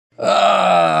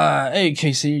Hey,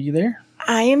 Casey, are you there?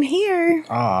 I am here.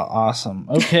 Ah, awesome.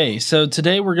 Okay, so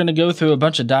today we're going to go through a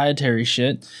bunch of dietary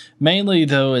shit. Mainly,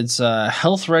 though, it's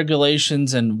health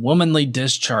regulations and womanly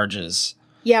discharges.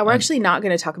 Yeah, we're actually not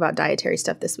going to talk about dietary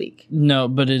stuff this week. No,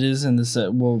 but it is in this.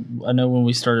 Well, I know when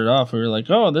we started off, we were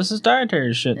like, "Oh, this is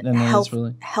dietary shit," and then it's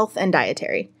really health and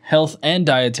dietary. Health and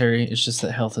dietary. It's just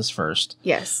that health is first.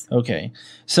 Yes. Okay.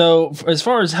 So as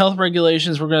far as health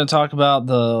regulations, we're going to talk about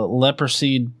the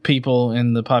leprosy people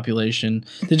in the population.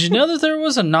 Did you know that there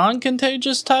was a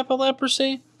non-contagious type of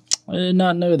leprosy? I did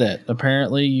not know that.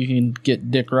 Apparently, you can get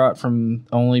dick rot from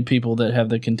only people that have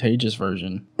the contagious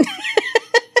version.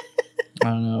 I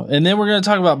don't know. And then we're going to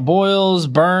talk about boils,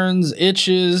 burns,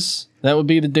 itches. That would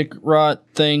be the dick rot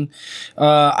thing.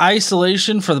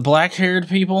 Isolation for the black-haired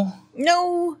people.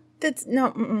 No, that's no.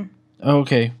 Mm-mm.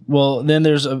 Okay. Well, then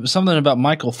there's something about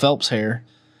Michael Phelps' hair.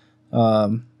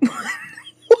 What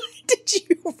did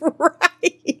you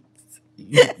write?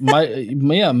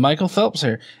 Michael Phelps'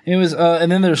 hair. Anyways,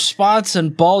 and then there's spots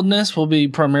and baldness. We'll be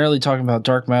primarily talking about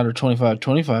dark matter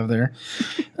 2525 there.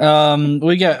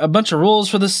 We got a bunch of rules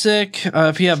for the sick.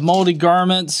 If you have moldy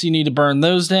garments, you need to burn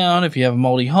those down. If you have a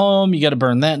moldy home, you got to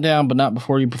burn that down, but not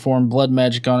before you perform blood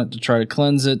magic on it to try to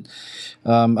cleanse it.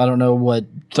 I don't know what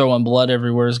throwing blood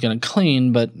everywhere is going to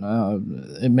clean, but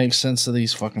it makes sense to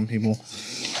these fucking people.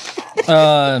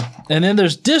 And then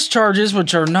there's discharges,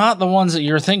 which are not the ones that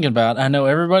you're thinking about. I know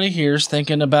everybody here is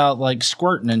thinking about like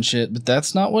squirting and shit, but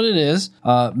that's not what it is.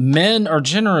 Men are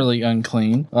generally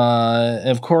unclean.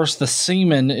 Of course, the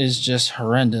semen is just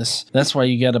horrendous. That's why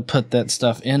you got to put that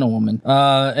stuff in a woman.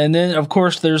 And then, of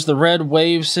course, there's the red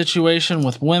wave situation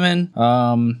with women.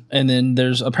 And then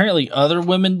there's apparently other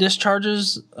women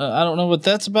discharges. I don't know what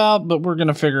that's about, but we're going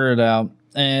to figure it out.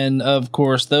 And, of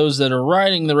course, those that are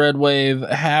riding the red wave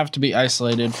have to be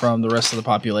isolated from the rest of the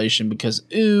population because,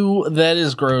 ooh, that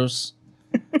is gross.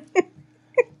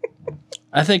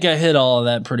 I think I hit all of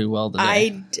that pretty well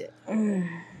today.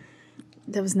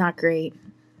 That was not great.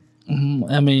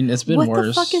 I mean, it's been worse. What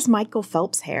the fuck is Michael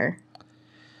Phelps' hair?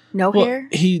 No hair?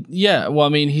 He's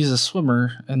a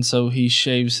swimmer, and so he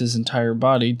shaves his entire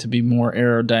body to be more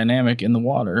aerodynamic in the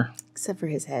water. Except for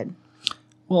his head.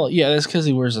 Well, yeah, that's because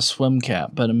he wears a swim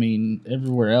cap, but I mean,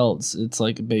 everywhere else, it's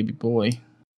like a baby boy.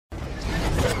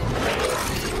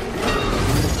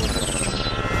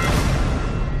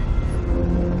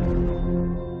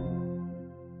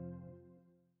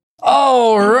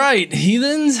 All right,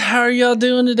 heathens, how are y'all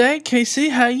doing today? Casey,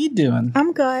 how you doing?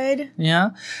 I'm good.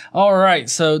 Yeah? All right,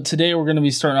 so today we're going to be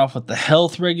starting off with the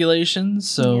health regulations,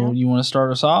 so you want to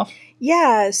start us off?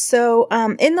 Yeah, so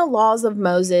in the laws of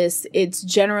Moses, it's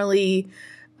generally...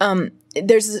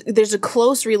 there's a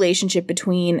close relationship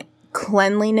between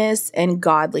cleanliness and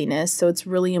godliness. So it's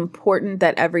really important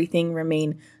that everything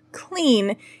remain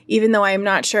clean, even though I am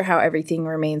not sure how everything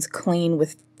remains clean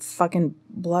with fucking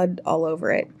blood all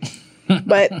over it.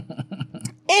 But in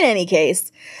any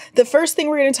case, the first thing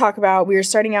we're going to talk about, we are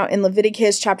starting out in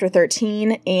Leviticus chapter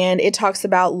 13, and it talks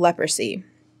about leprosy.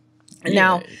 Yay.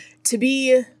 Now, to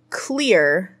be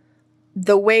clear,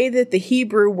 the way that the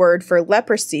Hebrew word for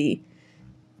leprosy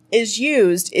is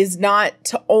used is not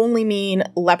to only mean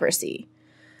leprosy.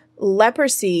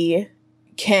 Leprosy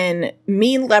can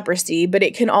mean leprosy, but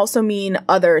it can also mean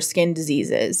other skin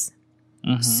diseases.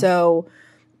 Mm-hmm. So,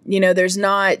 there's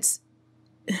not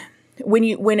when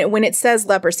it says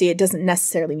leprosy, it doesn't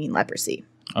necessarily mean leprosy.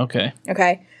 Okay.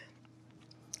 Okay.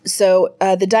 So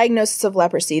the diagnosis of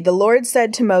leprosy, the Lord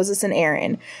said to Moses and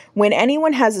Aaron, when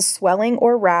anyone has a swelling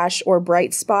or rash or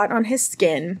bright spot on his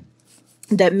skin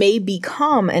that may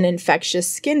become an infectious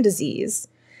skin disease,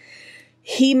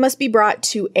 he must be brought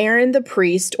to Aaron the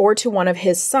priest or to one of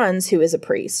his sons who is a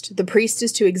priest. The priest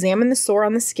is to examine the sore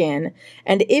on the skin,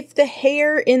 and if the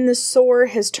hair in the sore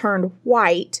has turned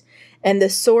white and the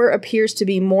sore appears to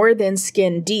be more than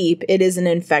skin deep, it is an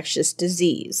infectious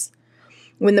disease.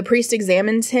 When the priest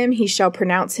examines him, he shall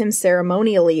pronounce him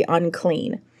ceremonially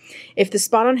unclean. If the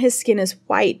spot on his skin is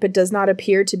white but does not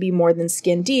appear to be more than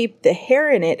skin deep, the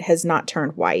hair in it has not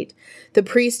turned white. The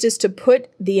priest is to put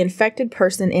the infected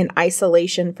person in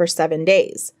isolation for 7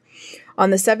 days. On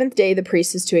the 7th day, the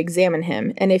priest is to examine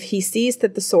him, and if he sees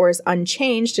that the sore is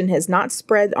unchanged and has not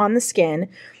spread on the skin,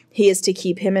 he is to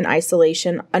keep him in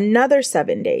isolation another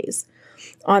 7 days.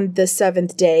 On the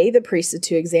 7th day, the priest is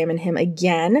to examine him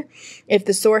again. If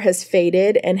the sore has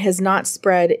faded and has not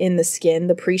spread in the skin,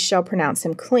 the priest shall pronounce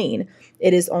him clean.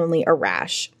 It is only a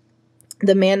rash.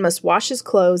 The man must wash his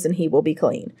clothes and he will be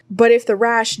clean. But if the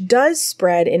rash does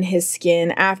spread in his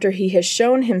skin after he has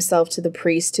shown himself to the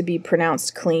priest to be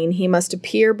pronounced clean, he must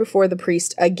appear before the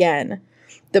priest again.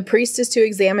 The priest is to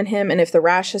examine him, and if the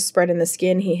rash has spread in the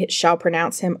skin, he shall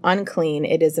pronounce him unclean.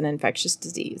 It is an infectious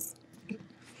disease.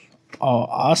 Oh,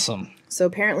 awesome. So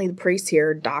apparently the priests here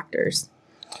are doctors.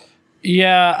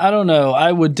 Yeah, I don't know.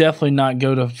 I would definitely not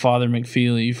go to Father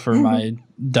McFeely for my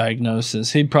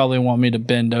diagnosis. He'd probably want me to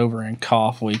bend over and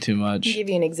cough way too much. Give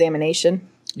you an examination.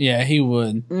 Yeah, he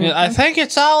would. I think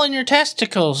it's all in your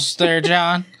testicles there,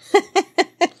 John.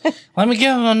 Let me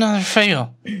give him another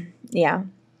feel. Yeah.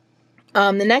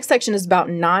 The next section is about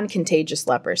non-contagious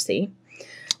leprosy.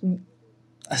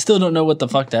 I still don't know what the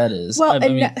fuck that is. Well,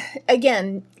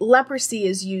 again, leprosy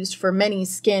is used for many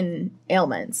skin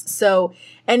ailments. So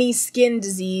any skin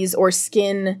disease or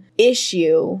skin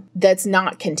issue that's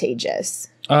not contagious.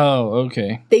 Oh,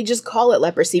 okay. They just call it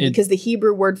leprosy because the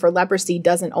Hebrew word for leprosy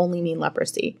doesn't only mean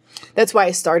leprosy. That's why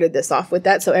I started this off with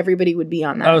that, so everybody would be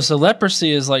on that. Oh, so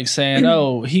leprosy is like saying,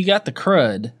 oh, he got the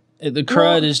crud. The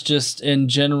crud is just in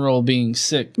general being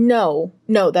sick. No,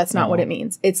 that's not what it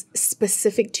means. It's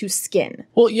specific to skin.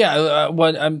 Well, yeah,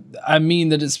 I mean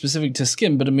that it's specific to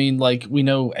skin, but I mean, like, we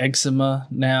know eczema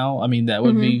now. I mean, that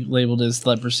would be labeled as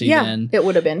leprosy then. Yeah, it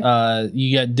would have been.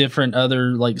 You got different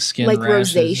other, like, skin like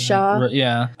rashes. Rosacea.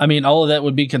 Yeah. I mean, all of that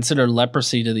would be considered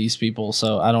leprosy to these people,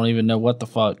 so I don't even know what the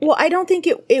fuck. Well, I don't think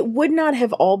it would not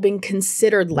have all been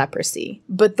considered leprosy,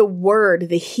 but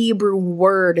the Hebrew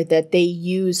word that they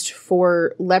used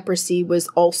for leprosy was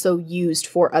also used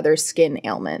for other skin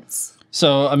ailments.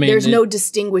 So, I mean, there's no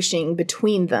distinguishing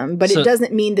between them, but it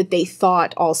doesn't mean that they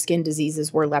thought all skin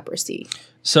diseases were leprosy.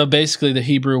 So basically the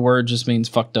Hebrew word just means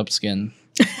fucked up skin.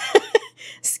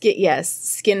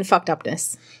 Skin fucked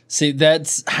upness. See,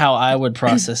 that's how I would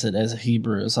process it as a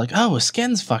Hebrew. It's like, oh, his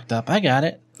skin's fucked up. I got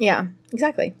it. Yeah,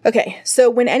 exactly. Okay, so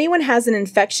when anyone has an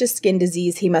infectious skin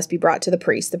disease, he must be brought to the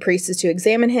priest. The priest is to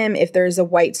examine him if there is a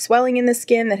white swelling in the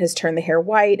skin that has turned the hair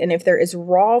white, and if there is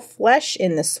raw flesh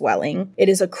in the swelling, it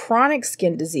is a chronic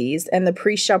skin disease, and the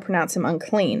priest shall pronounce him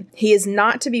unclean. He is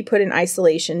not to be put in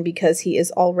isolation because he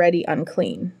is already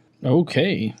unclean.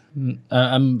 Okay.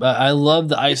 I love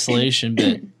the isolation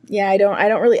bit. Yeah, I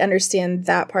don't really understand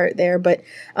that part there, but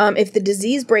if the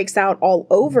disease breaks out all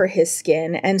over his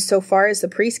skin, and so far as the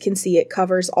priest can see, it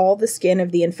covers all the skin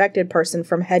of the infected person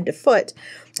from head to foot.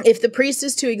 If the priest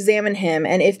is to examine him,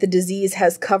 and if the disease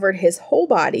has covered his whole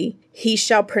body, he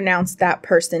shall pronounce that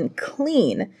person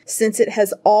clean. Since it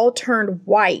has all turned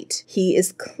white, he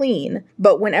is clean.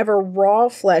 But whenever raw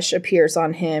flesh appears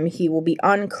on him, he will be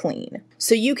unclean.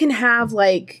 So you can have,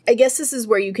 like, I guess this is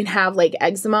where you can have, like,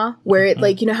 eczema, where it,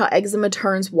 like, you know how eczema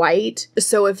turns white?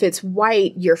 So if it's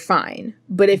white, you're fine.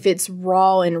 But if it's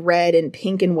raw and red and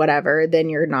pink and whatever, then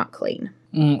you're not clean.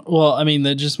 Well, I mean,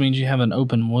 that just means you have an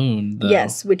open wound, though.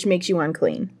 Yes, which makes you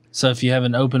unclean. So if you have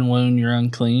an open wound, you're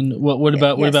unclean. What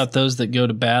about those that go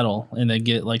to battle and they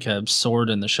get like a sword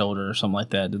in the shoulder or something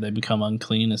like that? Do they become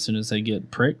unclean as soon as they get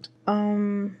pricked?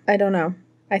 I don't know.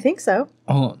 I think so.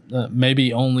 Oh,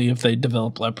 maybe only if they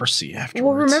develop leprosy afterwards.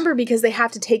 Well, remember, because they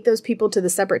have to take those people to the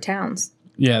separate towns.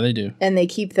 Yeah, they do. And they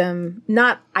keep them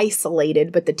not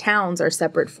isolated, but the towns are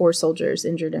separate for soldiers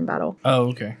injured in battle. Oh,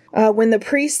 okay. When the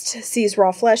priest sees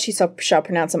raw flesh, he shall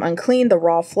pronounce him unclean. The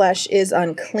raw flesh is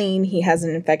unclean. He has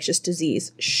an infectious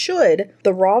disease. Should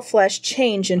the raw flesh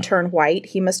change and turn white,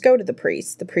 he must go to the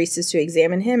priest. The priest is to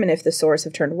examine him, and if the sores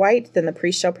have turned white, then the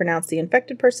priest shall pronounce the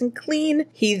infected person clean.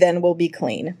 He then will be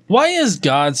clean. Why is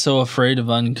God so afraid of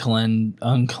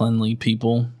uncleanly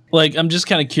people? Like, I'm just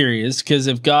kind of curious, because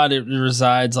if God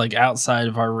resides, like, outside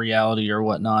of our reality or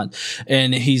whatnot,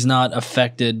 and he's not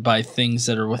affected by things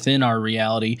that are within our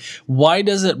reality, why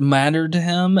does it matter to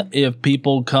him if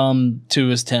people come to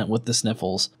his tent with the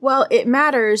sniffles? Well, it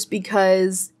matters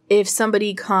because if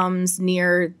somebody comes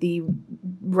near the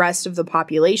rest of the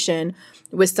population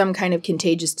with some kind of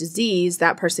contagious disease,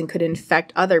 that person could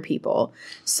infect other people.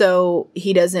 So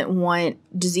he doesn't want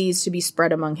disease to be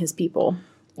spread among his people.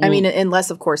 I mean,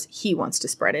 unless, of course, he wants to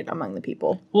spread it among the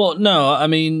people. Well, no, I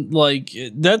mean, like,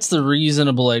 that's the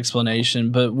reasonable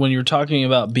explanation. But when you're talking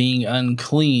about being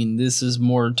unclean, this is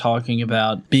more talking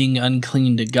about being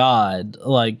unclean to God.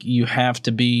 Like, you have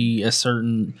to be a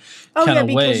certain kind of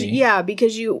way. Yeah,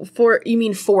 because you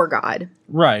mean for God.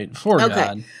 Right, for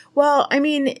God. Well, I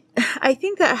mean, I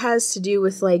think that has to do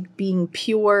with, like, being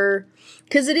pure.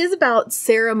 Because it is about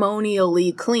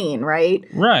ceremonially clean, right?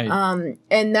 Right.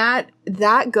 And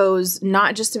that goes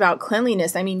not just about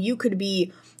cleanliness. I mean, you could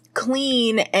be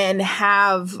clean and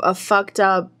have a fucked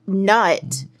up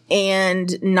nut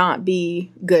and not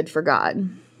be good for God.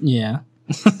 Yeah.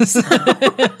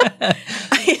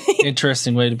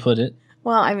 Interesting way to put it.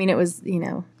 Well, I mean, it was,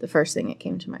 the first thing that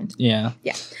came to mind. Yeah.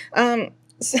 Yeah.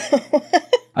 So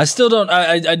I still don't.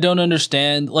 I don't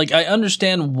understand. Like, I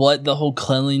understand what the whole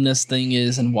cleanliness thing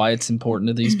is and why it's important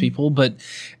to these people, but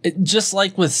just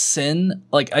like with sin,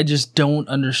 like I just don't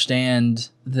understand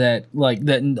that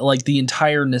the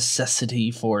entire necessity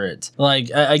for it.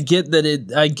 Like I get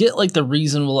that I get like the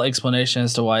reasonable explanation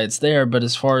as to why it's there, but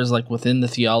as far as like within the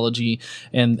theology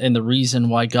and the reason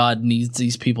why God needs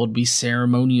these people to be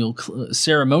ceremonially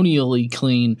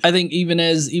clean, I think even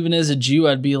as a Jew,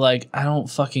 I'd be like, I don't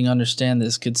fucking understand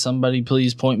this. Could somebody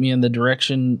please point me in the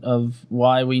direction of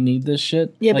why we need this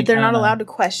shit? Yeah, like, but they're not allowed to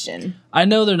question. I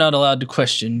know they're not allowed to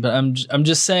question, but I'm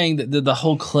just saying that the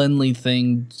whole cleanly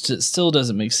thing still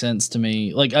doesn't make sense to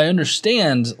me. Like, I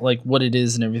understand like what it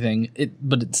is and everything,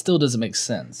 but it still doesn't make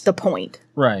sense. The point.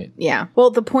 Right. Yeah.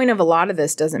 Well, the point of a lot of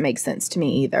this doesn't make sense to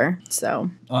me either. So.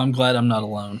 Well, I'm glad I'm not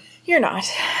alone. You're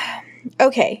not.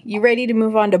 Okay, you ready to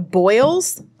move on to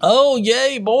boils? Oh,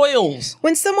 yay, boils.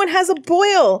 When someone has a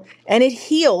boil and it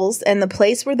heals and the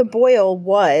place where the boil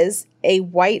was a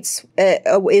white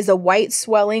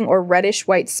swelling or reddish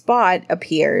white spot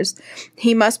appears,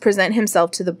 he must present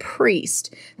himself to the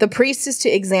priest. The priest is to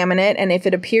examine it, and if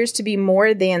it appears to be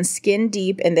more than skin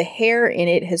deep and the hair in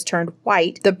it has turned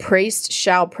white, the priest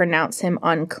shall pronounce him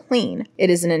unclean.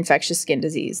 It is an infectious skin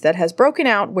disease that has broken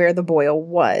out where the boil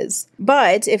was.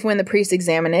 But if when the priest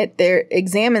examines it,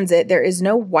 there is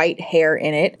no white hair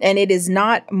in it, and it is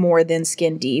not more than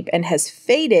skin deep and has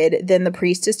faded, then the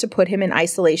priest is to put him in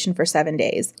isolation for 7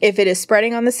 days. If it is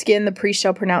spreading on the skin, the priest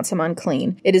shall pronounce him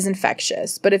unclean. It is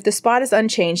infectious. But if the spot is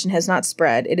unchanged and has not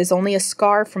spread, it is only a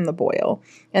scar from the boil,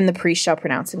 and the priest shall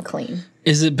pronounce him clean.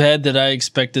 Is it bad that I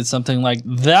expected something like,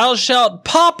 thou shalt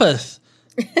poppeth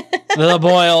the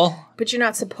boil? But you're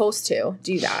not supposed to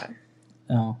do that.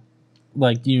 Oh.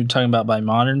 Like you're talking about by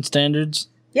modern standards?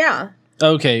 Yeah.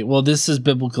 Okay, well, this is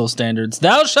biblical standards.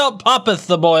 Thou shalt poppeth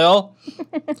the boil,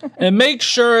 and make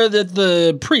sure that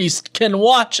the priest can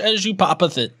watch as you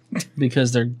poppeth it,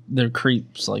 because they're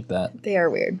creeps like that. They are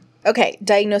weird. Okay,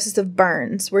 diagnosis of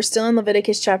burns. We're still in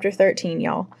Leviticus chapter 13,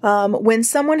 y'all. When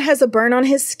someone has a burn on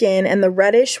his skin and the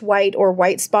reddish white or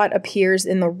white spot appears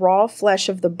in the raw flesh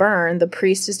of the burn, the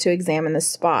priest is to examine the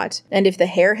spot. And if the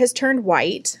hair has turned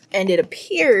white and it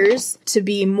appears to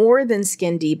be more than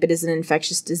skin deep, it is an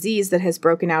infectious disease that has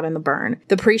broken out in the burn.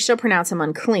 The priest shall pronounce him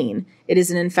unclean. It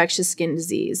is an infectious skin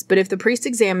disease. But if the priest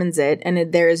examines it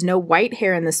and there is no white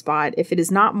hair in the spot, if it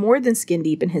is not more than skin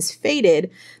deep and has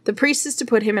faded, the priest is to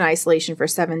put him in isolation for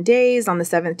 7 days. On the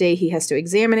 7th day, he has to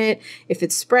examine it. If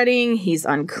it's spreading, he's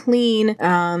unclean.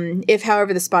 If,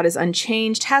 however, the spot is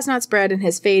unchanged, has not spread, and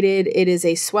has faded, it is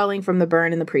a swelling from the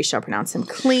burn, and the priest shall pronounce him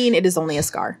clean. It is only a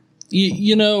scar.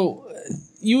 You know,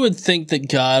 you would think that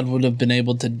God would have been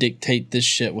able to dictate this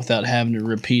shit without having to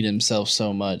repeat himself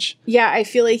so much. Yeah, I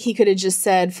feel like he could have just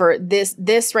said, for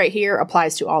this right here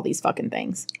applies to all these fucking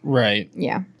things. Right.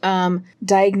 Yeah.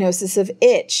 Diagnosis of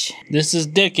itch. This is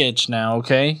dick itch now,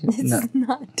 okay? This is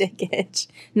not dick itch.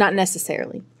 Not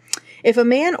necessarily. If a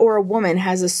man or a woman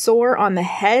has a sore on the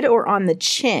head or on the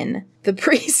chin, the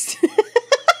priest...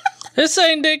 This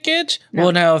ain't dick itch. No.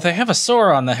 Well, now, if they have a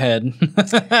sore on the head,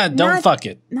 don't fuck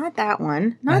it. Not that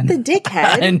one. Not the dick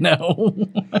head. I know.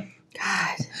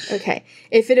 God. Okay.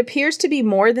 If it appears to be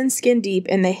more than skin deep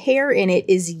and the hair in it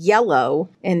is yellow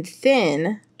and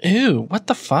thin... Ew, what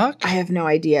the fuck? I have no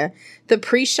idea. The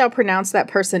priest shall pronounce that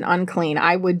person unclean.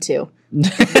 I would too.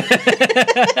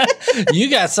 You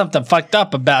got something fucked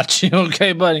up about you,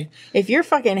 okay, buddy? If your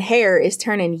fucking hair is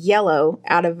turning yellow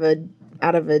out of a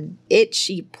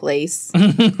itchy place.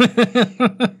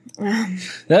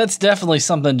 That's definitely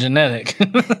something genetic.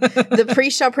 The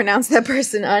priest shall pronounce that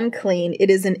person unclean.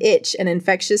 It is an itch, an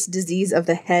infectious disease of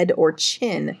the head or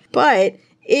chin. But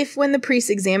if when the priest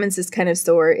examines this kind of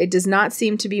sore, it does not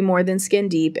seem to be more than skin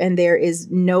deep and there is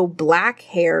no black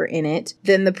hair in it,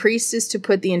 then the priest is to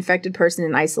put the infected person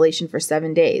in isolation for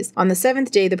 7 days. On the 7th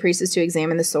day, the priest is to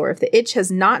examine the sore. If the itch has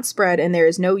not spread and there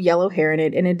is no yellow hair in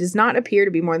it, and it does not appear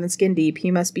to be more than skin deep, he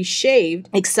must be shaved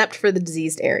except for the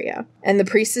diseased area. And the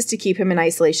priest is to keep him in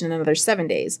isolation another 7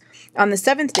 days. On the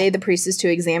 7th day, the priest is to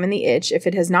examine the itch. If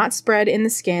it has not spread in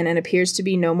the skin and appears to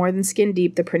be no more than skin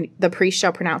deep, the priest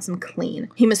shall pronounce him clean.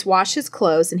 He must wash his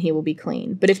clothes and he will be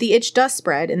clean. But if the itch does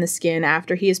spread in the skin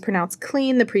after he is pronounced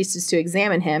clean, the priest is to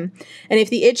examine him. And if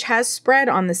the itch has spread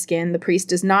on the skin, the priest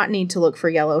does not need to look for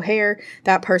yellow hair.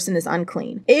 That person is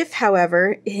unclean. If,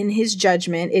 however, in his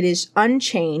judgment, it is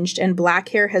unchanged and black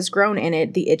hair has grown in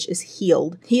it, the itch is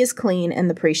healed. He is clean and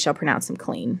the priest shall pronounce him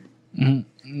clean.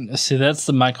 Mm-hmm. See, that's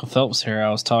the Michael Phelps hair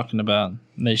I was talking about.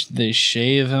 They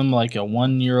shave him like a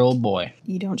 1-year-old boy.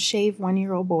 You don't shave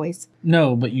 1-year-old boys.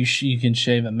 No, but you can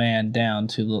shave a man down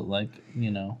to look like,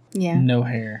 no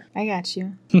hair. I got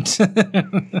you.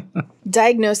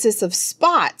 Diagnosis of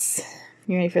spots.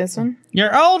 You ready for this one?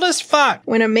 You're old as fuck.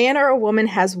 When a man or a woman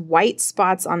has white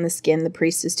spots on the skin, the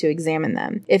priest is to examine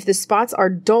them. If the spots are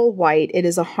dull white, it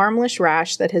is a harmless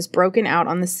rash that has broken out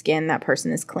on the skin. That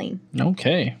person is clean.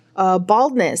 Okay.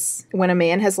 Baldness. When a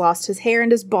man has lost his hair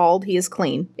and is bald, he is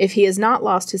clean. If he has not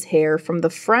lost his hair from the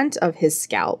front of his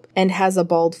scalp and has a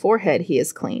bald forehead, he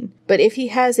is clean. But if he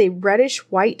has a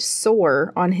reddish-white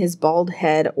sore on his bald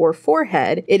head or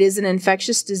forehead, it is an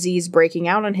infectious disease breaking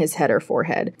out on his head or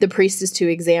forehead. The priest is to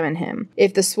examine him.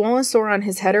 If the swollen sore on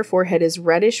his head or forehead is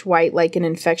reddish-white like an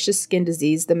infectious skin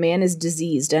disease, the man is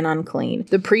diseased and unclean.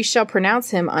 The priest shall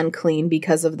pronounce him unclean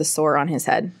because of the sore on his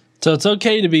head. So it's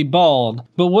okay to be bald,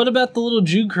 but what about the little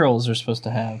Jew curls they're supposed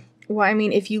to have? Well, I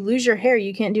mean, if you lose your hair,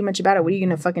 you can't do much about it. What are you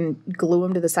going to fucking glue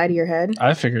them to the side of your head?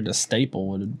 I figured a staple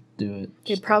would do it.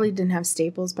 They probably didn't have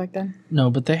staples back then. No,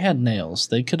 but they had nails.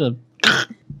 They could have...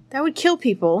 That would kill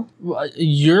people.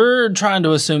 You're trying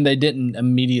to assume they didn't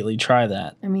immediately try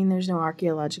that. I mean, there's no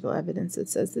archaeological evidence that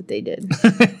says that they did.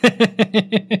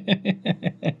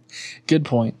 Good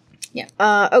point.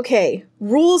 Yeah. Okay.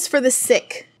 Rules for the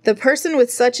sick. The person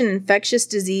with such an infectious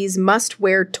disease must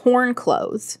wear torn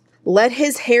clothes. Let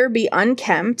his hair be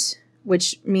unkempt,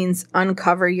 which means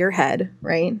uncover your head,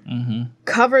 right? Mm-hmm.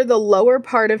 Cover the lower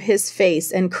part of his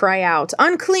face and cry out,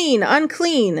 "Unclean,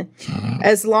 unclean."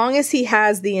 As long as he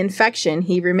has the infection,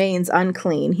 he remains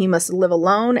unclean. He must live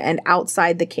alone and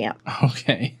outside the camp.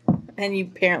 Okay. And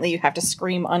you have to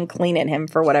scream unclean at him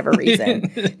for whatever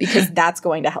reason, because that's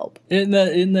going to help. Isn't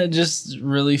that just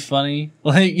really funny?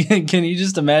 Like, can you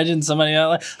just imagine somebody out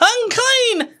like,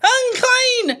 unclean,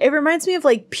 unclean? It reminds me of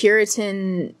like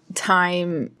Puritan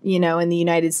time, in the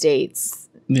United States.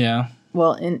 Yeah.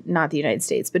 Well, not the United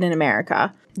States, but in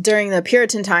America. During the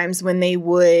Puritan times when they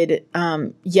would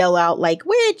yell out like,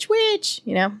 witch, witch,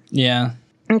 Yeah.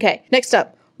 Okay, next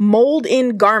up. Mold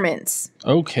in garments.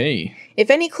 Okay.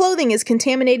 If any clothing is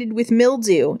contaminated with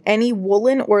mildew, any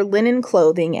woolen or linen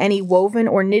clothing, any woven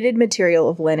or knitted material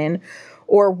of linen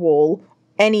or wool,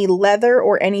 any leather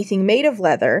or anything made of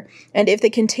leather, and if the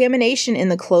contamination in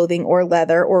the clothing or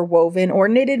leather or woven or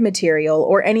knitted material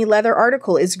or any leather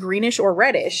article is greenish or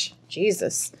reddish,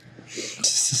 Jesus,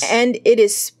 and it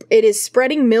is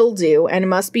spreading mildew and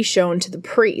must be shown to the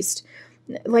priest,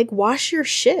 like wash your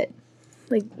shit.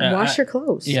 Like, wash your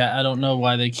clothes. Yeah, I don't know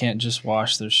why they can't just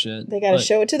wash their shit. They got to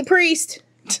show it to the priest.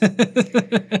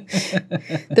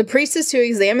 The priest is to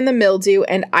examine the mildew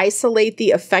and isolate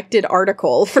the affected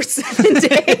article for 7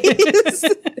 days.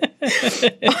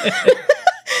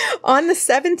 On the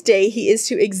 7th day, he is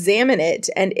to examine it,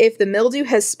 and if the mildew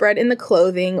has spread in the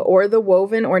clothing or the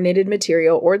woven or knitted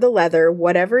material or the leather,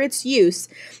 whatever its use,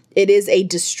 it is a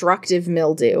destructive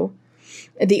mildew.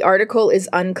 The article is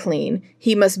unclean.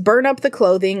 He must burn up the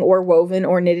clothing or woven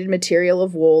or knitted material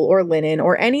of wool or linen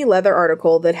or any leather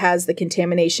article that has the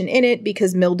contamination in it,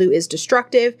 because mildew is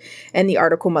destructive and the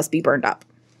article must be burned up.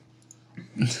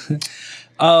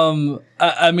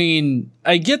 I mean,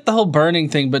 I get the whole burning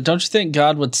thing, but don't you think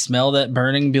God would smell that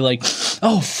burning and be like,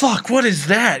 oh, fuck, what is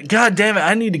that? God damn it,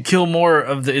 I need to kill more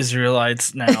of the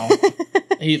Israelites now.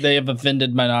 They have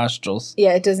offended my nostrils.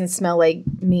 Yeah, it doesn't smell like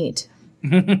meat.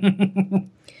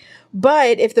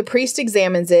 But if the priest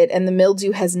examines it and the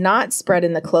mildew has not spread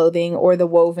in the clothing or the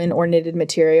woven or knitted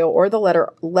material or the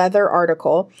leather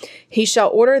article, he shall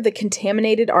order the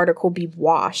contaminated article be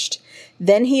washed.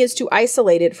 Then he is to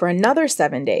isolate it for another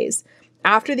 7 days.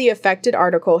 After the affected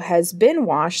article has been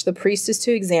washed, the priest is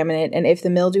to examine it, and if the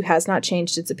mildew has not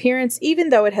changed its appearance, even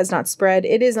though it has not spread,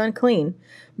 it is unclean.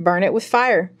 Burn it with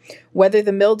fire. Whether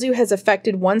the mildew has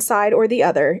affected one side or the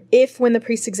other, if when the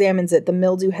priest examines it, the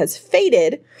mildew has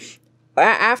faded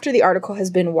after the article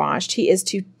has been washed, he is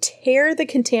to tear the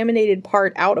contaminated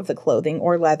part out of the clothing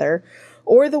or leather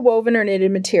or the woven or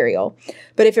knitted material.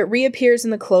 But if it reappears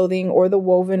in the clothing or the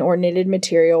woven or knitted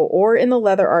material or in the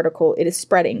leather article, it is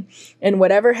spreading, and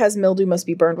whatever has mildew must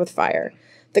be burned with fire.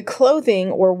 The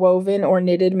clothing or woven or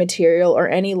knitted material or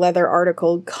any leather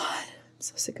article, God, I'm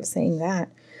so sick of saying that.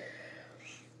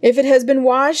 If it has been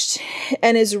washed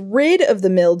and is rid of the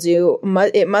mildew,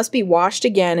 it must be washed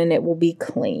again and it will be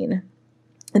clean.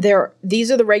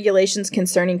 These are the regulations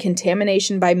concerning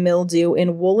contamination by mildew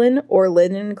in woolen or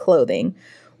linen clothing,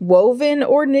 woven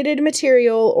or knitted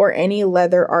material, or any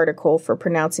leather article for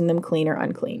pronouncing them clean or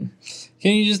unclean.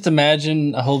 Can you just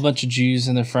imagine a whole bunch of Jews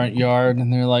in the front yard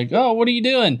and they're like, oh, what are you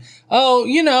doing? Oh,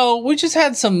 you know, we just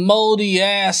had some moldy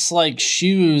ass like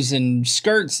shoes and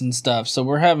skirts and stuff, so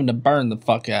we're having to burn the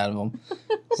fuck out of them.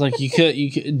 It's like, you could,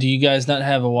 do you guys not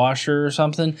have a washer or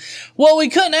something? Well, we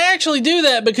couldn't actually do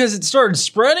that because it started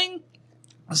spreading.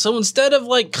 So instead of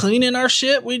like cleaning our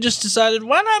shit, we just decided,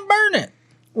 why not burn it?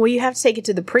 Well, you have to take it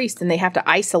to the priest and they have to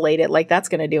isolate it. Like, that's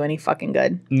going to do any fucking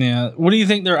good. Yeah. What do you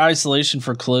think their isolation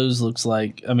for clothes looks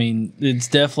like? I mean, it's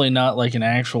definitely not like an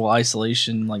actual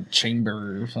isolation, like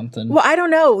chamber or something. Well, I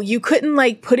don't know. You couldn't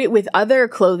like put it with other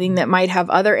clothing that might have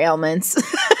other ailments.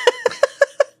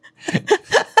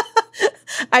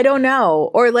 I don't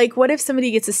know. Or like, what if somebody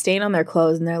gets a stain on their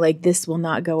clothes and they're like, this will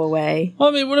not go away? Well,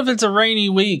 I mean, what if it's a rainy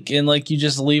week and like you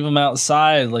just leave them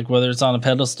outside, like whether it's on a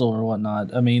pedestal or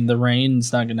whatnot? I mean, the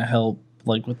rain's not going to help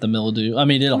like with the mildew. I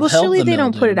mean, it'll help. Well, surely they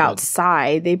don't put it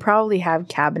outside. They probably have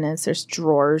cabinets or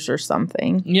drawers or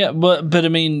something. Yeah, but I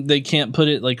mean, they can't put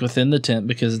it like within the tent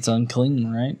because it's unclean,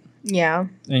 right? Yeah.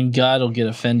 And God will get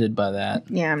offended by that.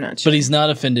 Yeah, I'm not sure. But he's not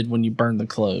offended when you burn the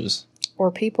clothes.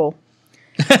 Or people.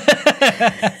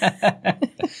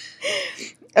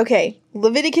 Okay,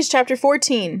 Leviticus chapter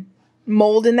 14,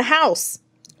 mold in the house.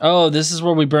 Oh, this is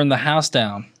where we burn the house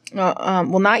down.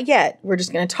 Well, not yet. We're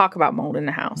just going to talk about mold in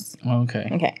the house.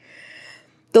 Okay.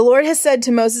 The Lord has said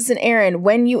to Moses and Aaron,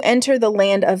 when you enter the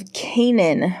land of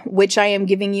Canaan, which I am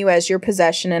giving you as your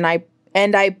possession,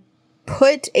 and I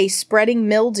put a spreading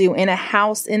mildew in a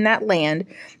house in that land,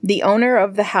 the owner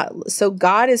of the house. So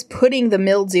God is putting the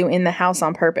mildew in the house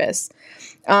on purpose.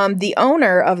 The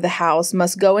owner of the house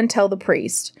must go and tell the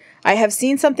priest, I have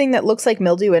seen something that looks like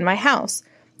mildew in my house.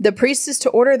 The priest is to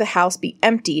order the house be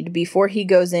emptied before he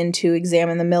goes in to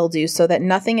examine the mildew, so that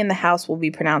nothing in the house will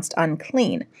be pronounced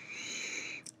unclean.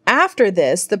 After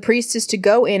this, the priest is to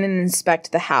go in and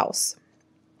inspect the house.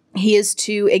 He is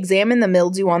to examine the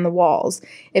mildew on the walls.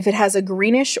 If it has a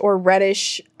greenish or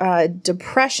reddish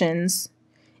depressions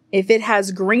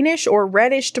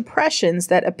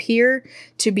that appear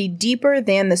to be deeper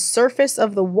than the surface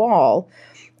of the wall,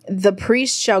 the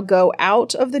priest shall go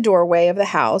out of the doorway of the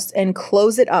house and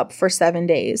close it up for 7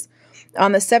 days.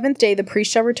 On the 7th day, the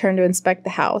priest shall return to inspect the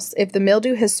house. If the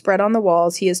mildew has spread on the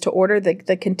walls, he is to order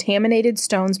the contaminated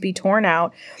stones be torn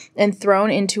out and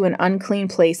thrown into an unclean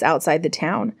place outside the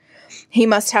town. He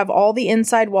must have all the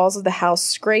inside walls of the house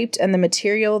scraped and the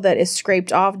material that is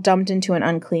scraped off dumped into an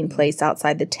unclean place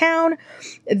outside the town.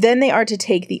 Then they are to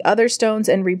take the other stones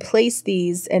and replace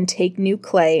these and take new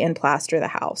clay and plaster the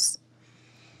house.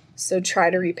 So try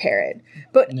to repair it.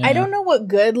 But yeah. I don't know what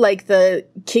good, like the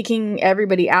kicking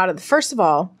everybody out of. First of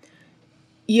all,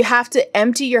 you have to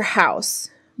empty your house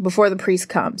before the priest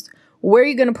comes. Where are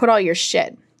you going to put all your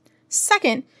shit?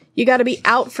 Second, you got to be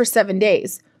out for 7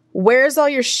 days. Where's all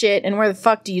your shit and where the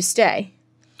fuck do you stay?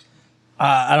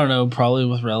 I don't know. Probably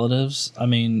with relatives. I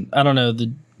mean, I don't know.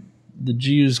 The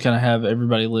Jews kind of have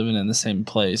everybody living in the same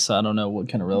place. So I don't know what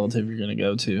kind of relative you're going to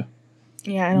go to.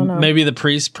 Yeah, I don't know. Maybe the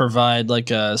priests provide like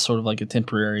a sort of like a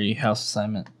temporary house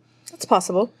assignment. That's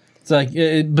possible. It's like,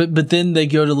 but then they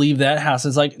go to leave that house.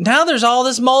 It's like, now there's all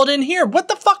this mold in here. What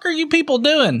the fuck are you people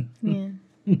doing? Yeah.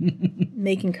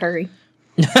 Making curry.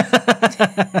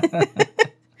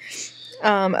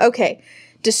 Okay.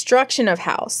 Destruction of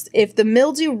house. If the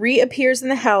mildew reappears in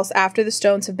the house after the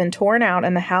stones have been torn out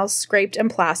and the house scraped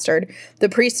and plastered, the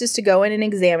priest is to go in and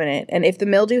examine it. And if the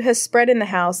mildew has spread in the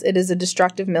house, it is a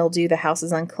destructive mildew. The house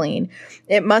is unclean.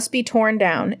 It must be torn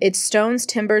down, its stones,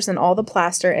 timbers, and all the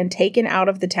plaster, and taken out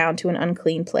of the town to an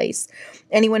unclean place.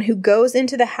 Anyone who goes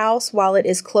into the house while it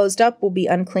is closed up will be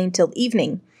unclean till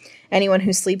evening. Anyone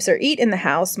who sleeps or eats in the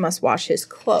house must wash his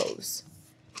clothes.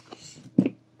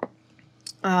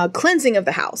 Cleansing of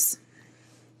the house.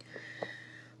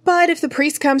 But if the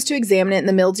priest comes to examine it and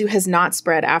the mildew has not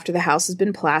spread after the house has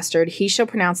been plastered, he shall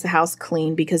pronounce the house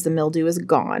clean because the mildew is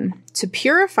gone. To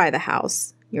purify the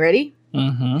house, you ready?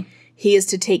 Mm-hmm. He is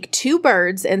to take 2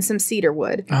 birds and some cedar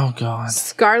wood. Oh, God.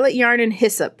 Scarlet yarn and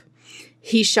hyssop.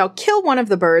 He shall kill one of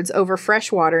the birds over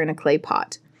fresh water in a clay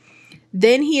pot.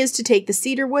 Then he is to take the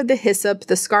cedar wood, the hyssop,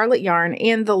 the scarlet yarn,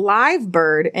 and the live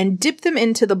bird and dip them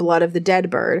into the blood of the dead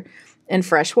bird and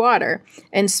fresh water,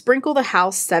 and sprinkle the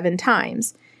house 7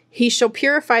 times. He shall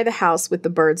purify the house with the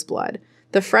bird's blood,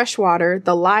 the fresh water,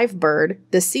 the live bird,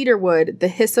 the cedar wood, the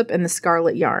hyssop, and the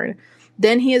scarlet yarn.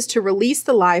 Then he is to release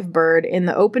the live bird in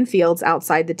the open fields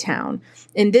outside the town.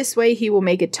 In this way he will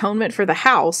make atonement for the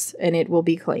house, and it will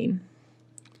be clean.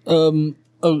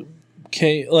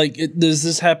 Okay, like, does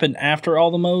this happen after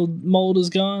all the mold is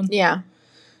gone? Yeah.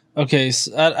 Okay,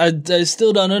 so I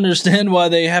still don't understand why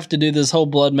they have to do this whole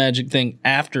blood magic thing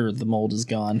after the mold is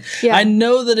gone. Yeah. I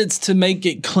know that it's to make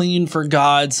it clean for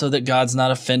God so that God's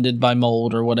not offended by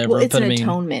mold or whatever. Well, it's but an I mean,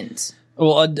 atonement.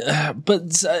 well, but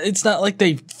it's not like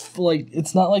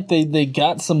they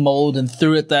got some mold and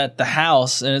threw it at the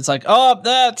house and it's like, oh,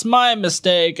 that's my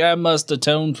mistake. I must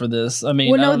atone for this. I mean,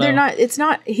 Well, I no, don't they're know. not. It's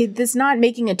not. It's not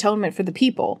making atonement for the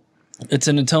people. It's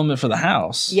an atonement for the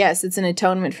house. Yes, it's an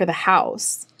atonement for the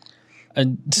house. I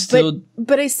still,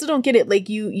 But I still don't get it. Like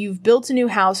you've built a new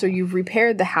house or you've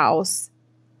repaired the house,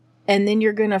 and then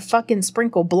you're gonna fucking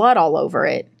sprinkle blood all over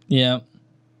it. yeah.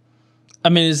 I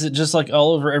mean, is it just like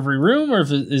all over every room, or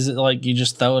is it like you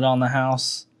just throw it on the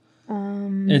house?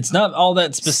 It's not all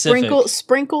that specific.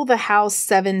 Sprinkle the house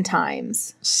 7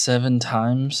 times. 7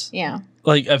 times? Yeah.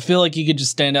 Like, I feel like you could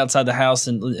just stand outside the house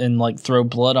and like throw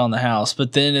blood on the house,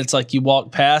 but then it's like you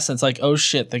walk past and it's like, oh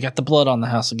shit, they got the blood on the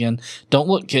house again. Don't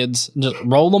look, kids. Just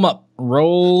roll them up.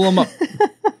 Roll them up.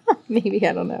 Maybe,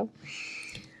 I don't know.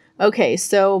 Okay,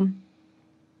 so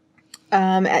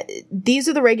these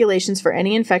are the regulations for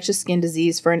any infectious skin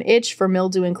disease, for an itch, for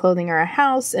mildew in clothing or a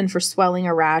house, and for swelling,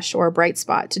 a rash, or a bright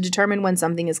spot. To determine when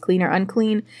something is clean or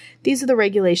unclean, these are the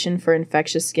regulation for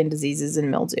infectious skin diseases and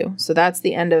mildew. So that's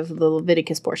the end of the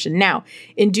Leviticus portion. Now,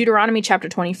 in Deuteronomy chapter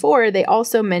 24, they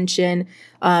also mention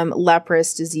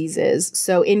leprous diseases.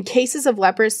 So in cases of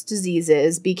leprous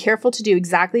diseases, be careful to do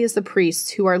exactly as the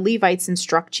priests who are Levites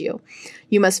instruct you.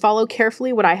 You must follow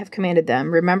carefully what I have commanded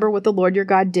them. Remember what the Lord your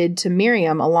God did to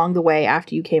Miriam along the way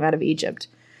after you came out of Egypt.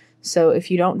 So if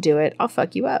you don't do it, I'll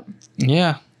fuck you up.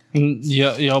 Yeah.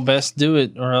 Y'all best do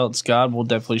it, or else God will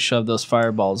definitely shove those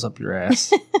fireballs up your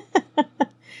ass.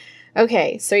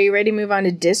 Okay, so are you ready to move on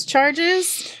to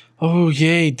discharges? Oh,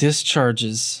 yay,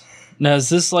 discharges. Now, is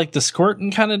this like the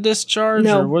squirting kind of discharge?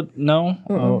 No. Or what? No?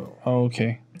 Oh,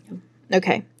 okay.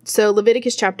 Okay, so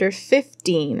Leviticus chapter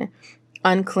 15,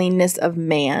 uncleanness of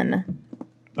man.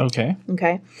 Okay.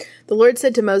 Okay. The Lord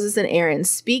said to Moses and Aaron,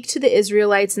 speak to the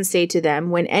Israelites and say to them,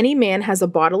 when any man has a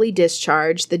bodily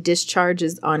discharge, the discharge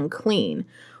is unclean.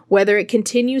 Whether it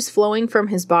continues flowing from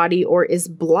his body or is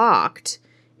blocked,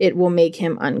 it will make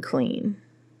him unclean.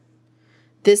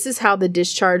 This is how the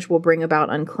discharge will bring about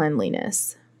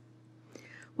uncleanliness.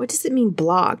 What does it mean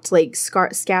blocked? Like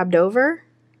scabbed over?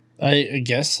 I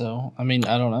guess so. I mean,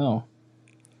 I don't know.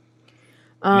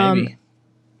 Maybe.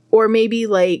 Or maybe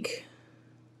like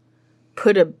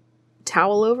put a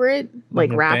towel over it,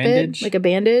 like wrap bandage? it, like a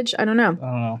bandage. I don't know. I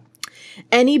don't know.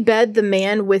 Any bed the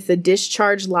man with the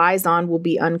discharge lies on will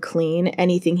be unclean.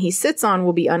 Anything he sits on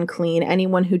will be unclean.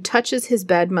 Anyone who touches his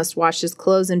bed must wash his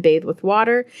clothes and bathe with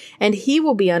water, and he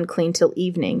will be unclean till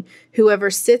evening. Whoever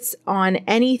sits on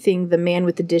anything the man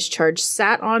with the discharge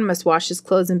sat on must wash his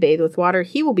clothes and bathe with water.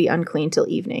 He will be unclean till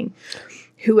evening.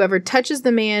 Whoever touches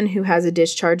the man who has a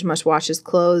discharge must wash his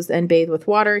clothes and bathe with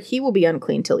water. He will be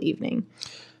unclean till evening.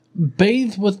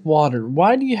 Bathe with water.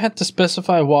 Why do you have to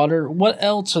specify water? What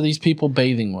else are these people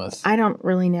bathing with? I don't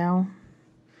really know.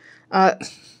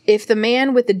 If the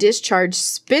man with the discharge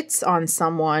spits on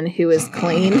someone who is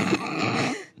clean,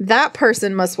 that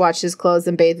person must wash his clothes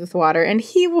and bathe with water, and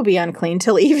he will be unclean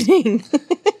till evening.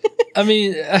 I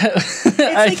mean, It's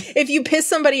like if you piss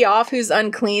somebody off who's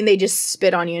unclean, they just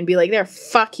spit on you and be like, there,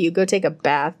 fuck you, go take a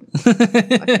bath.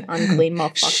 Fucking unclean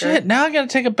motherfucker. Shit, now I gotta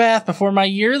take a bath before my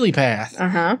yearly bath.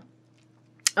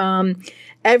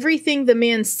 Everything the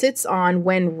man sits on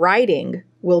when riding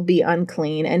will be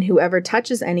unclean, and whoever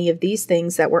touches any of these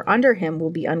things that were under him will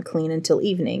be unclean until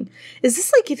evening. Is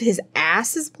this like if his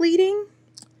ass is bleeding?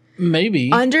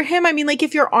 Maybe. Under him? I mean, like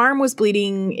if your arm was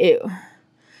bleeding,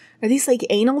 are these like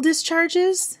anal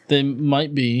discharges? They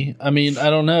might be. I mean,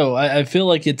 I don't know. I feel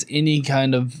like it's any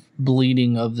kind of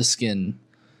bleeding of the skin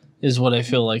is what I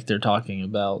feel like they're talking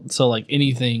about. So like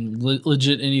anything,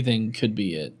 legit anything could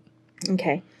be it.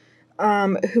 Okay.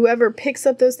 Whoever picks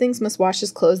up those things must wash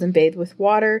his clothes and bathe with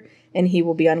water, and he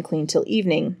will be unclean till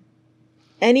evening.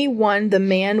 Anyone the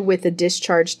man with a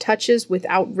discharge touches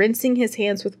without rinsing his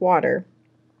hands with water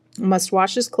must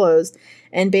wash his clothes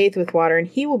and bathe with water, and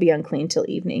he will be unclean till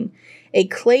evening. A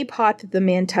clay pot that the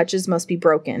man touches must be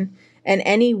broken, and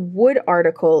any wood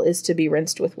article is to be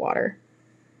rinsed with water.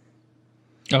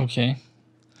 Okay.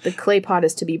 The clay pot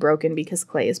is to be broken because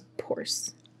clay is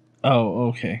porous. Oh,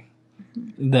 okay.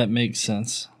 That makes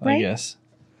sense, Right? I guess.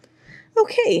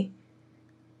 Okay.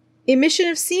 Emission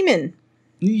of semen.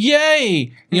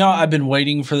 Yay! You know, I've been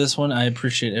waiting for this one. I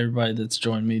appreciate everybody that's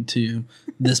joined me to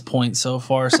this point so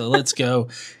far. So let's go.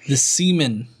 The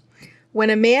semen. When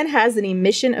a man has an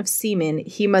emission of semen,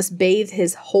 he must bathe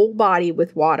his whole body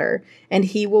with water, and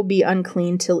he will be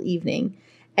unclean till evening.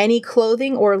 Any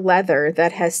clothing or leather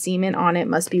that has semen on it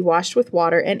must be washed with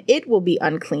water, and it will be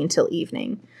unclean till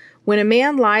evening. When a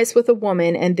man lies with a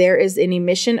woman and there is an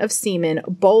emission of semen,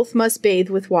 both must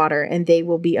bathe with water, and they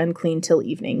will be unclean till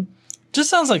evening. Just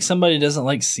sounds like somebody doesn't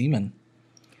like semen.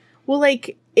 Well,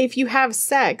 like, if you have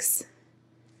sex,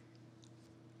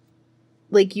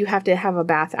 like, you have to have a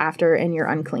bath after, and you're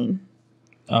unclean.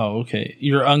 Oh, okay.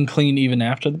 You're unclean even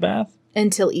after the bath?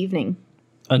 Until evening.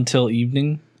 Until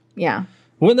evening? Yeah.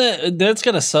 Well, that's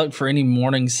gotta suck for any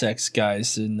morning sex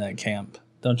guys in that camp,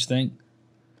 don't you think?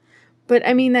 But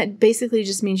I mean, that basically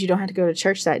just means you don't have to go to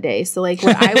church that day. So like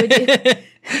what I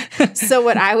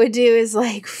would do is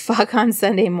like fuck on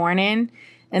Sunday morning,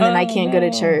 and then I can't go to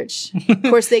church. Of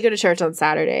course, they go to church on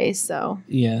Saturday. So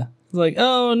yeah, like,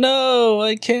 oh no,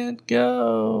 I can't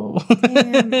go.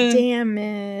 Damn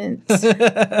it.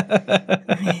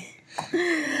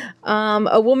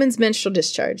 A woman's menstrual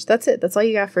discharge. That's it. That's all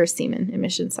you got for a semen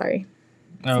emission. Sorry.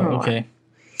 Oh, okay.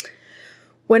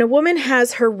 When a woman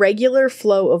has her regular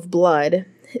flow of blood,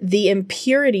 the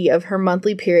impurity of her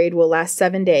monthly period will last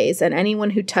 7 days, and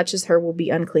anyone who touches her will be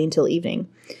unclean till evening.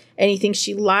 Anything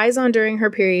she lies on during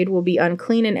her period will be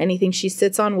unclean, and anything she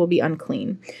sits on will be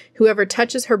unclean. Whoever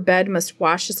touches her bed must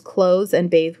wash his clothes and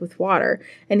bathe with water,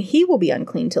 and he will be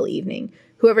unclean till evening.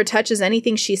 Whoever touches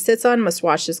anything she sits on must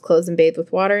wash his clothes and bathe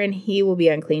with water, and he will be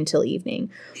unclean till evening.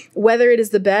 Whether it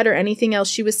is the bed or anything else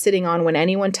she was sitting on, when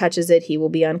anyone touches it, he will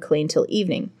be unclean till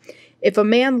evening. If a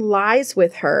man lies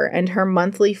with her and her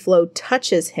monthly flow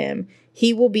touches him,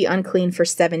 he will be unclean for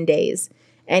 7 days.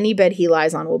 Any bed he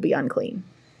lies on will be unclean.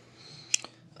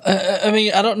 I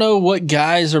mean, I don't know what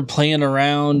guys are playing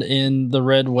around in the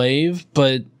red wave,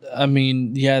 but I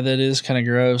mean, yeah, that is kind of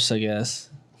gross, I guess.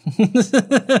 That's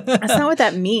not what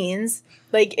that means.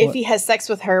 Like, if he has sex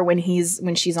with her when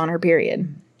she's on her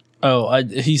period. Oh,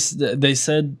 they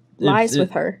said lies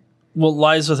with her. Well,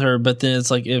 lies with her, but then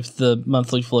it's like if the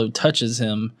monthly flow touches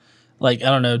him, like, I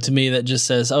don't know, to me that just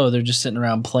says, oh, they're just sitting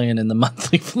around playing in the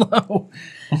monthly flow.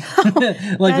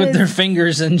 Like with their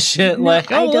fingers and shit. No,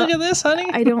 like, oh, look at this, honey.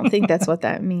 I don't think that's what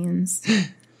that means.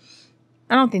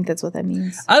 I don't think that's what that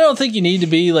means. I don't think you need to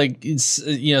be like,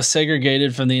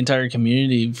 segregated from the entire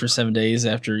community for 7 days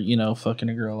after, fucking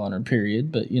a girl on her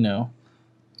period. But,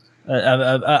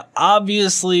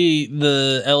 obviously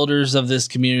the elders of this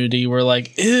community were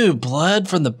like, ew, blood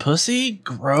from the pussy?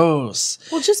 Gross.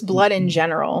 Well, just blood in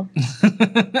general.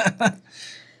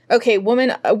 Okay,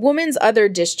 a woman's other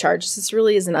discharge. This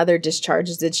really isn't other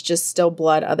discharges. It's just still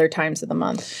blood other times of the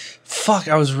month. Fuck,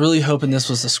 I was really hoping this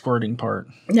was the squirting part.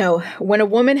 No, when a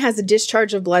woman has a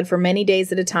discharge of blood for many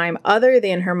days at a time other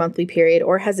than her monthly period,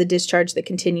 or has a discharge that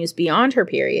continues beyond her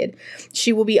period,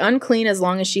 she will be unclean as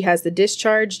long as she has the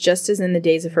discharge, just as in the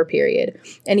days of her period.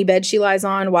 Any bed she lies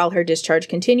on while her discharge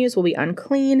continues will be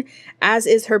unclean, as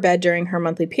is her bed during her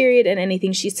monthly period, and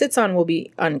anything she sits on will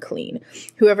be unclean.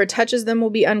 Whoever touches them will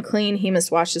be unclean. He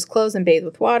must wash his clothes and bathe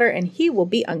with water, and he will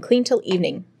be unclean till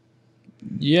evening.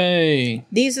 Yay.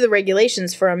 These are the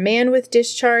regulations for a man with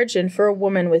discharge and for a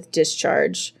woman with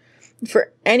discharge.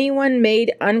 For anyone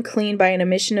made unclean by an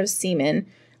emission of semen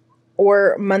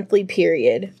or monthly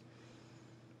period,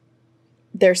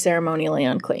 they're ceremonially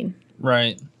unclean.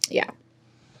 Right. Yeah.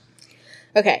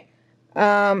 Okay.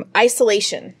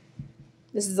 Isolation.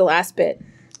 This is the last bit.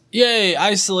 Yay,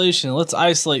 isolation. Let's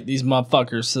isolate these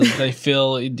motherfuckers so that they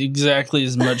feel exactly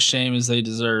as much shame as they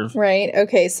deserve. Right.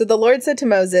 Okay. So the Lord said to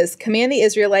Moses, command the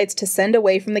Israelites to send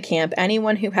away from the camp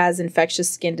anyone who has infectious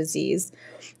skin disease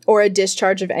or a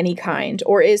discharge of any kind,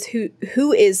 or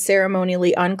who is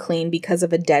ceremonially unclean because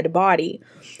of a dead body.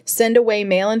 Send away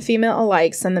male and female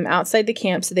alike. Send them outside the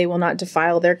camp so they will not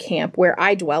defile their camp where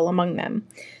I dwell among them.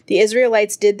 The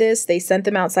Israelites did this. They sent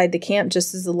them outside the camp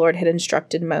just as the Lord had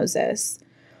instructed Moses.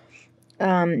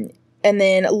 And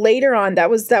then later on, that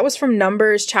was from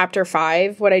Numbers chapter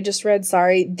 5, what I just read,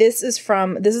 sorry. This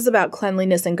is about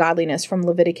cleanliness and godliness from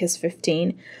Leviticus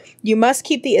 15. You must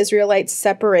keep the Israelites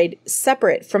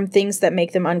separate from things that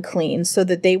make them unclean, so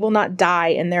that they will not die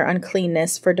in their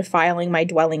uncleanness for defiling my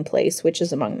dwelling place, which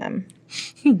is among them.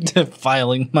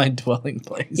 Defiling my dwelling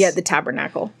place? Yeah, the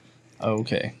tabernacle.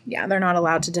 Okay. Yeah, they're not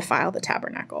allowed to defile the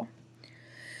tabernacle.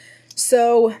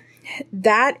 So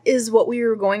that is what we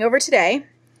were going over today.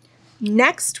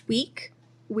 Next week,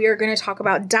 we are going to talk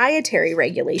about dietary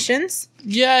regulations.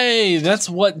 Yay! That's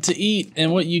what to eat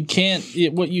and what you can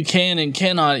and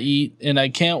cannot eat. And I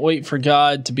can't wait for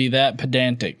God to be that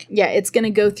pedantic. Yeah, it's going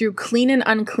to go through clean and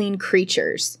unclean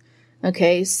creatures.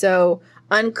 Okay, so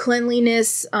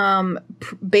uncleanliness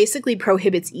basically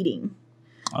prohibits eating.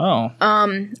 Oh.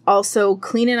 Also,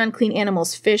 clean and unclean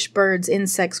animals, fish, birds,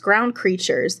 insects, ground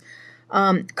creatures.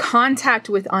 Contact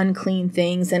with unclean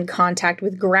things and contact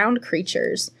with ground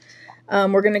creatures.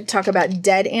 We're going to talk about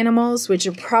dead animals, which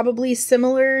are probably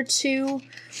similar to,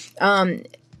 dead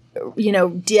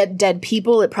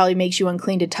people. It probably makes you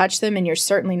unclean to touch them, and you're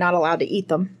certainly not allowed to eat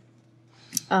them.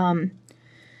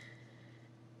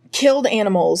 Killed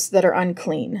animals that are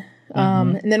unclean.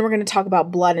 And then we're going to talk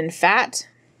about blood and fat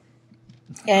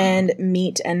and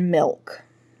meat and milk.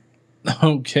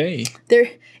 Okay.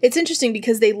 It's interesting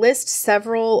because they list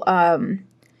several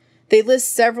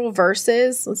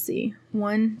verses. Let's see.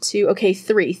 1, 2, okay,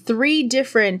 3. 3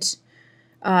 different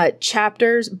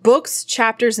books,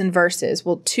 chapters, and verses.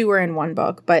 Well, 2 are in one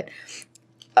book, but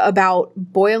about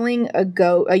boiling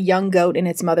a young goat in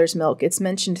its mother's milk. It's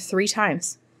mentioned 3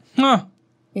 times. Huh.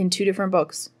 In 2 different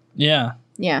books. Yeah.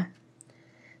 Yeah.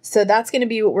 So that's going to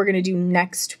be what we're going to do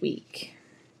next week.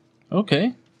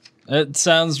 Okay. It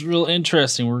sounds real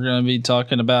interesting. We're going to be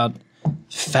talking about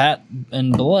fat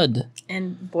and blood.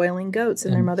 And boiling goats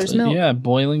in their mother's milk. Yeah,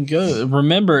 boiling goat.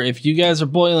 Remember, if you guys are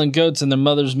boiling goats in their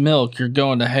mother's milk, you're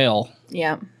going to hell.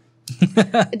 Yeah.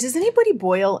 Does anybody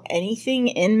boil anything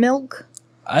in milk?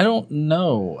 I don't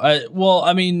know.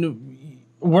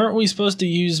 Weren't we supposed to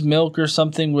use milk or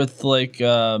something with, like,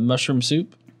 mushroom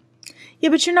soup? Yeah,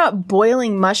 but you're not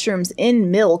boiling mushrooms in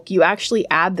milk. You actually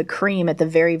add the cream at the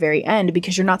very, very end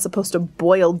because you're not supposed to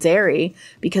boil dairy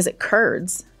because it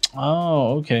curds.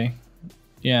 Oh, okay.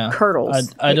 Yeah.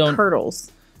 Curdles.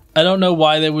 Curdles. I don't know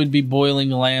why they would be boiling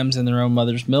lambs in their own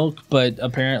mother's milk, but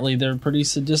apparently they're pretty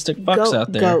sadistic fucks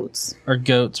out there. Goats. Or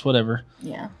goats, whatever.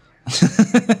 Yeah.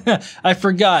 I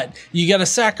forgot. You got to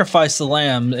sacrifice the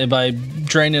lamb by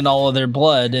draining all of their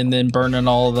blood and then burning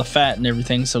all of the fat and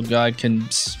everything so God can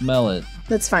smell it.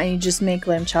 That's fine. You just make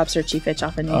lamb chops or chief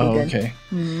chop and you'll be good. Okay.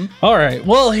 All right.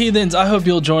 Well, heathens, I hope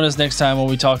you'll join us next time when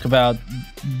we talk about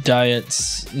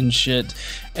diets and shit.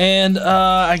 And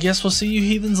I guess we'll see you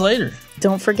heathens later.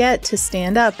 Don't forget to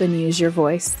stand up and use your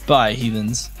voice. Bye,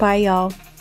 heathens. Bye, y'all.